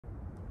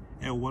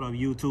And what up,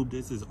 YouTube?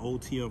 This is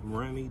OTM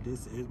Remy.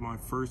 This is my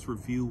first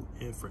review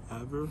in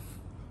forever.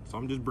 So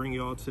I'm just bringing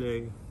y'all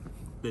today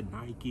the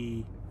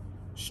Nike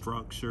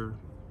Structure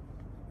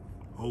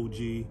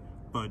OG.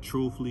 But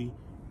truthfully,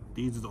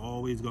 these is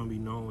always going to be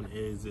known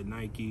as the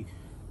Nike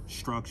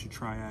Structure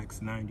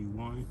Triax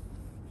 91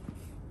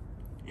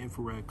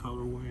 infrared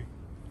colorway.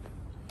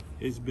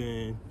 It's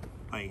been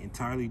like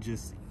entirely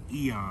just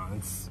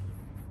eons.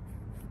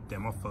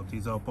 Damn, I fucked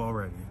these up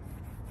already.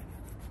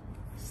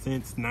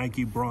 Since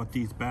Nike brought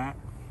these back,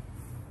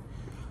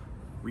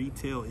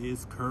 retail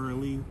is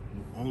currently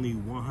only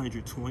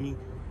 $120.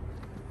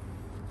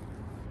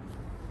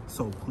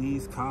 So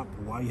please cop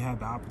while you have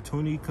the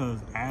opportunity,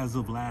 because as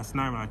of last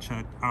night when I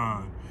checked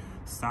on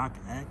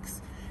StockX,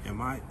 and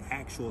my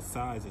actual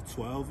size is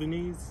 12 in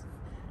these,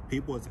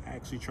 people is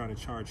actually trying to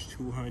charge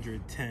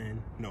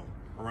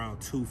around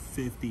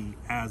 $250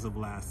 as of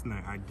last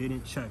night. I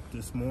didn't check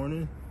this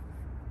morning.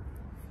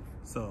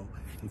 So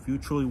if you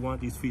truly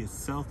want these for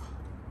yourself,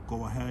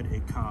 go ahead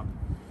and cop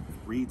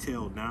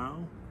retail now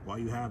while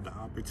you have the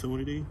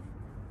opportunity.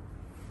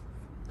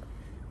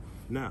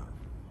 Now,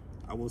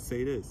 I will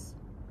say this.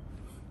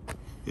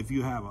 If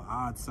you have an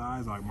odd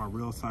size, like my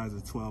real size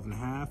is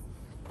 12.5,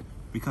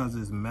 because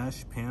it's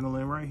mesh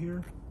paneling right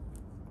here,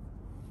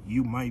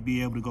 you might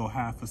be able to go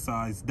half a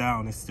size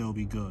down and still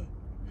be good.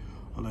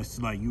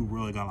 Unless like you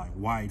really got like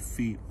wide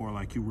feet, or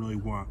like you really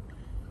want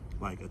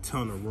like a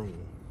ton of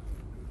room.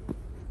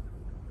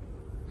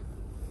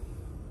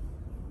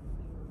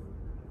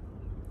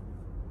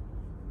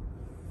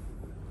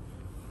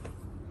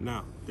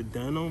 Now, the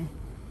denim,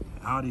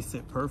 how they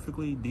sit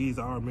perfectly. These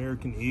are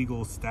American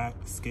Eagle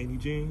stacked skinny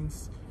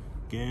jeans.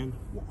 Again,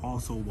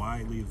 also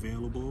widely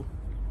available.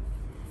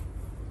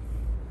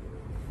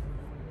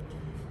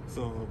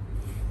 So,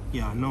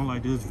 yeah, I know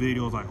like this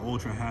video is like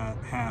ultra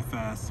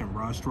half-assed and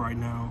rushed right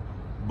now,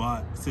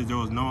 but since there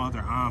was no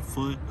other on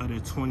foot of the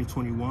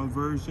 2021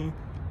 version,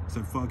 I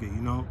said, fuck it,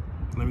 you know,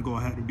 let me go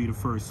ahead and be the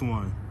first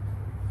one.